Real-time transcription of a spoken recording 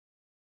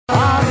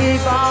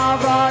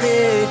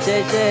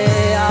se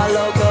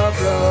aloka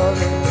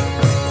prove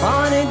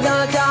Anigda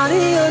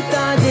chari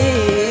utta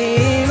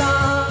jiva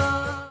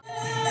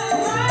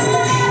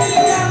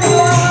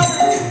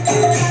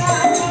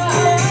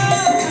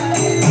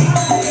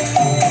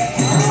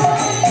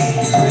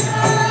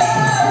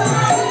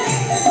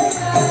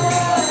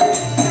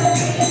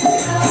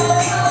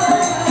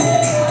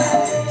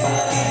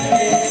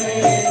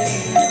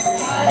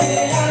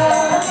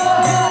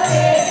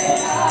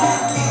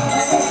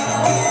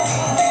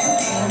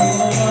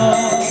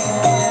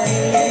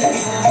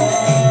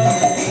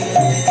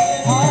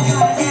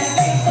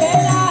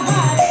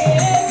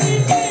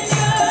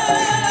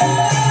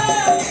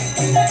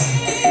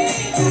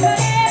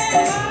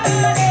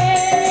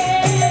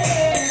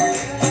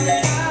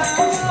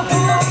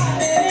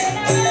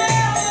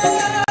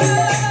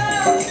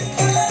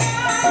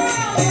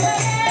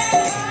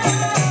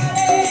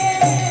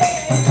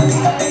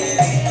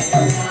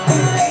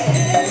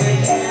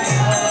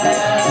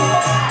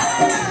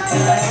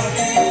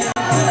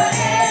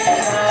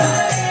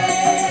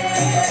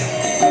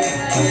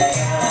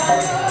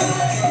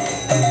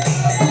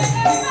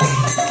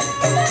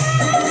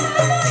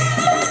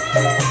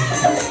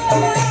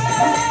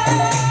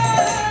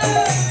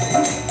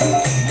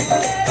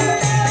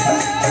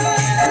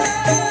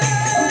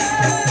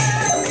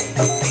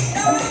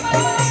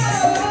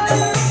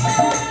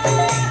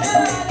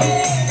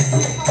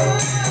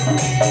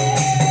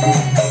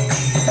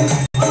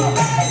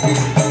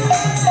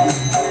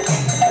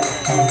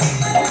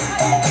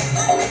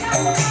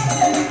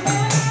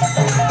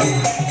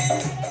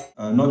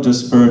Not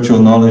just spiritual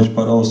knowledge,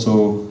 but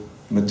also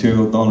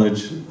material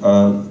knowledge,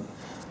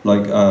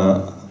 like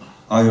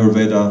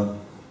Ayurveda,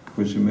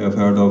 which you may have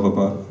heard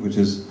of, which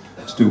is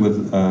to do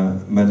with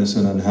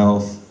medicine and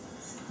health,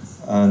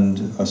 and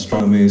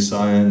astronomy,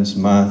 science,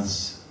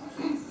 maths,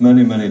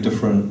 many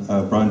different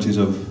branches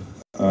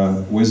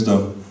of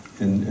wisdom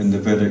in the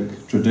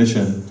Vedic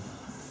tradition.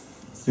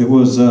 It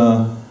was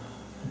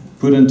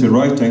put into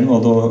writing,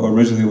 although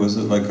originally it was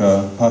like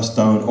passed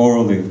down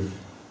orally.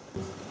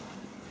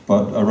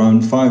 But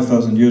around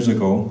 5,000 years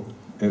ago,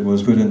 it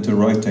was put into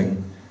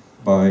writing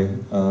by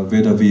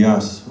Veda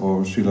Vyas,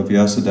 or Srila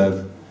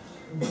Vyasadeva,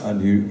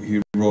 and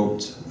he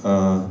wrote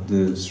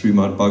the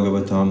Srimad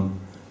Bhagavatam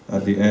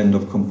at the end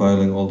of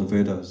compiling all the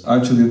Vedas.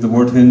 Actually, the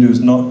word Hindu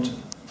is not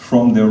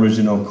from the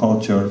original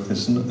culture.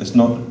 It's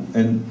not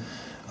in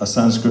a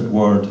Sanskrit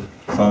word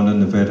found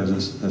in the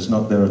Vedas. It's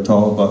not there at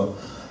all, but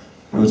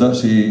it was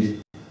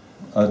actually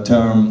a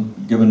term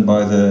given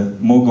by the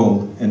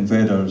Mughal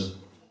invaders.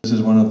 This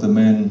is one of the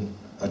main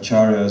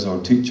acharyas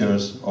or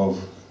teachers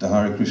of the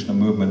Hare Krishna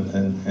movement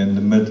in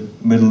the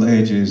Middle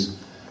Ages,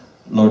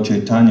 Lord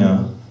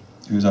Chaitanya,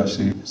 who's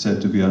actually said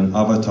to be an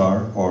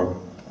avatar, or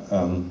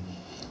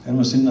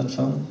anyone seen that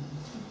film?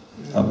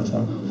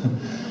 Avatar?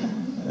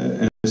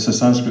 It's a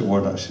Sanskrit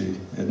word actually.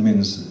 It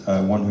means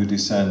one who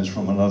descends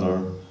from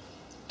another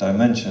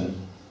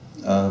dimension.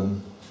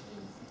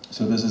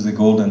 So this is the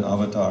golden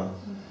avatar,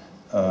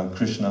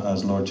 Krishna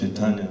as Lord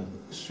Chaitanya.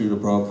 Srila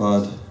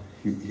Prabhupada,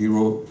 he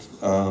wrote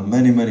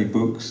many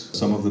books.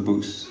 Some of the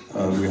books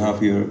we have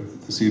here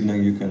this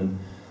evening, you can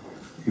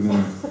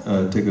even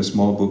take a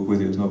small book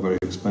with you. It's not very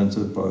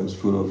expensive, but it's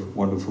full of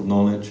wonderful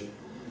knowledge.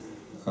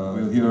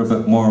 We'll hear a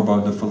bit more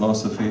about the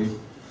philosophy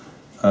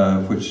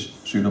which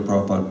Srila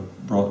Prabhupada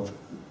brought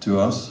to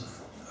us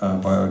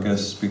by our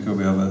guest speaker.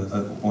 We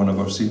have one of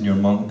our senior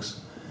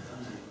monks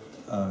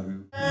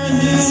who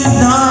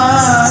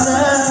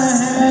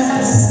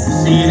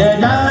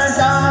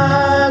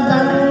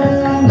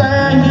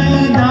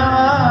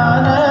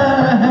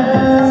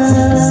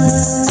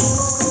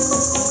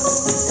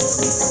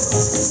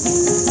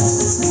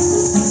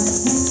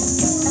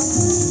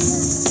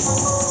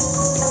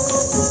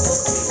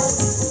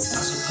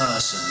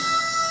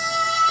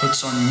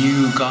puts on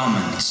new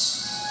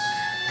garments,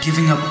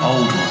 giving up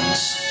old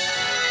ones.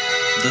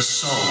 The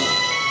soul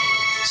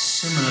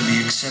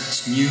similarly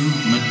accepts new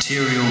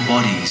material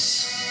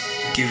bodies,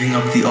 giving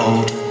up the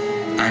old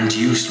and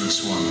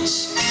useless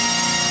ones.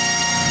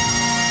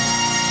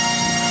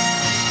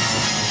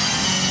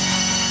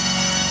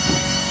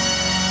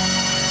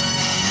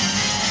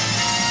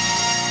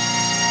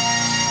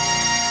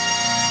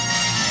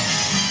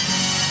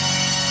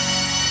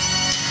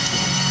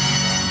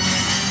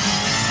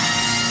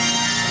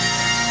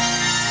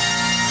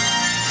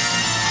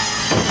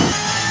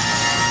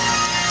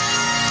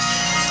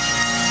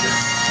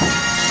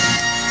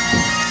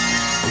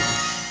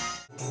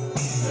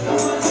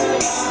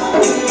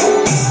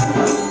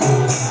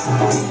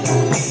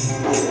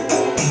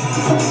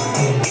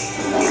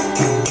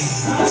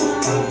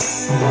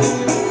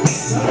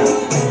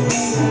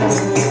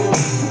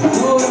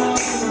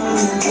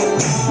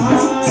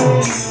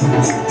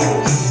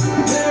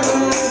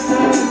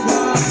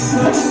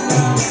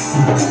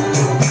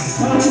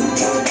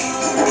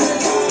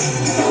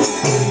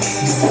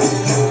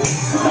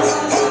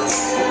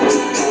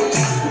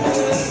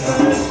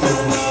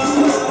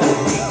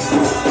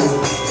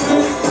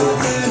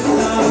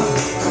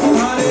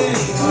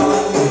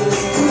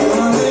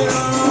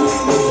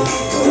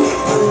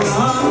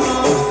 Hare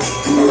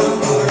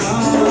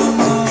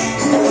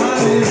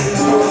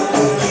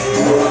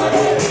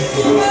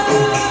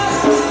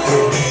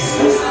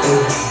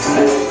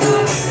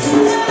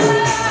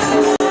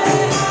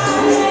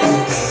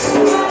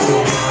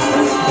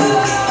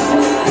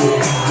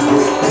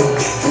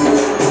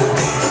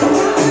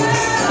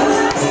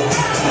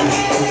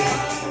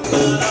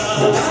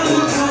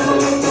Hare